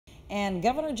And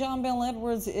Governor John Bel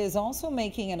Edwards is also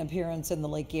making an appearance in the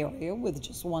Lake area. With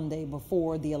just one day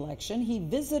before the election, he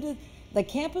visited the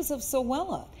campus of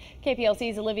SWLA.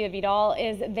 KPLC's Olivia Vidal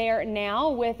is there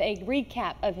now with a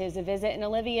recap of his visit. And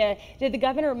Olivia, did the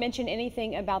governor mention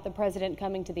anything about the president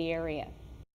coming to the area?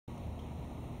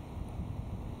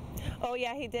 Oh,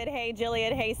 yeah, he did. Hey,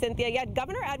 Jillian. Hey, Cynthia. Yeah,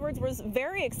 Governor Edwards was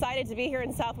very excited to be here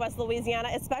in Southwest Louisiana,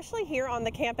 especially here on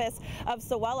the campus of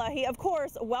SWLA. He, of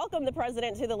course, welcomed the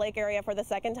president to the Lake area for the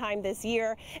second time this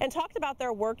year and talked about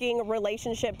their working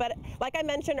relationship. But like I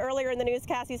mentioned earlier in the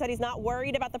newscast, he said he's not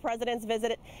worried about the president's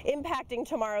visit impacting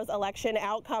tomorrow's election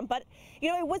outcome. But, you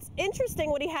know, it was interesting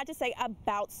what he had to say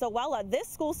about SWLA. This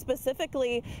school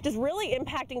specifically just really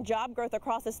impacting job growth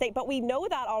across the state. But we know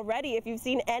that already if you've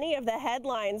seen any of the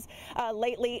headlines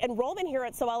lately. Enrollment here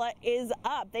at SWLA is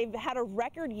up. They've had a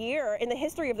record year in the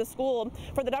history of the school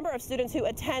for the number of students who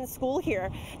attend school here.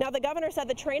 Now, the governor said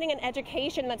the training and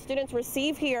education that students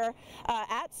receive here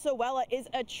at SWLA is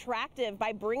attractive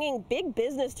by bringing big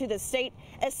business to the state,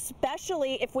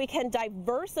 especially if we can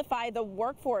diversify the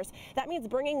workforce. That means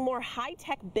bringing more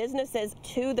high-tech businesses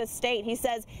to the state. He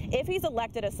says if he's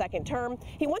elected a second term,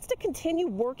 he wants to continue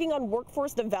working on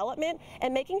workforce development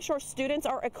and making sure students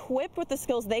are equipped with the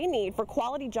skills they need for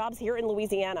quality jobs here in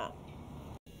Louisiana.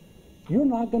 You're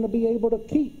not going to be able to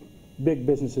keep big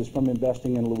businesses from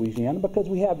investing in Louisiana because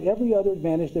we have every other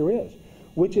advantage there is,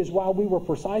 which is why we were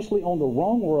precisely on the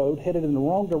wrong road, headed in the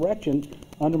wrong direction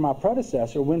under my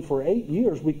predecessor, when for 8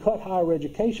 years we cut higher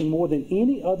education more than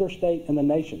any other state in the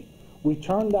nation. We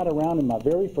turned that around in my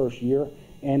very first year,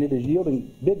 and it is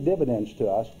yielding big dividends to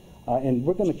us, and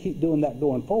we're going to keep doing that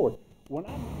going forward.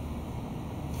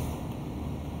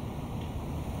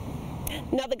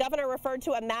 Now, the governor referred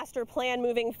to a master plan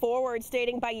moving forward,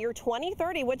 stating by year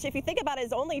 2030, which if you think about it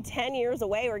is only 10 years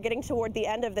away. We're getting toward the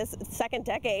end of this second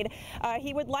decade.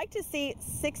 He would like to see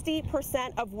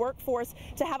 60% of workforce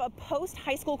to have a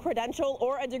post-high school credential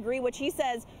or a degree, which he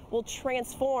says will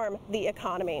transform the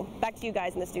economy. Back to you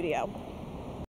guys in the studio.